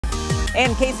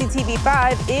And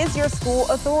KCTV5 is your school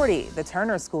authority. The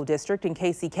Turner School District in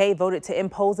KCK voted to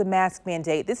impose a mask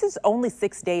mandate. This is only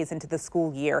 6 days into the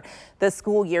school year. The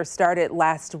school year started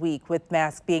last week with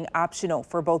masks being optional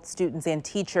for both students and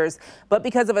teachers. But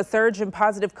because of a surge in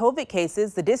positive COVID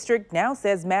cases, the district now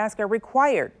says masks are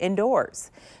required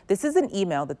indoors. This is an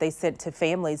email that they sent to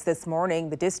families this morning.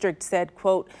 The district said,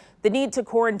 quote, "The need to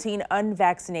quarantine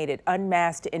unvaccinated,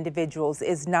 unmasked individuals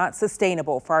is not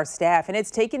sustainable for our staff, and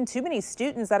it's taken too many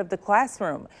students out of the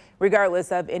classroom.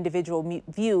 Regardless of individual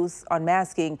views on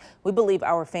masking, we believe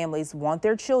our families want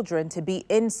their children to be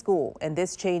in school, and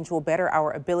this change will better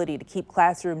our ability to keep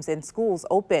classrooms and schools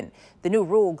open." The new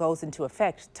rule goes into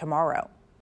effect tomorrow.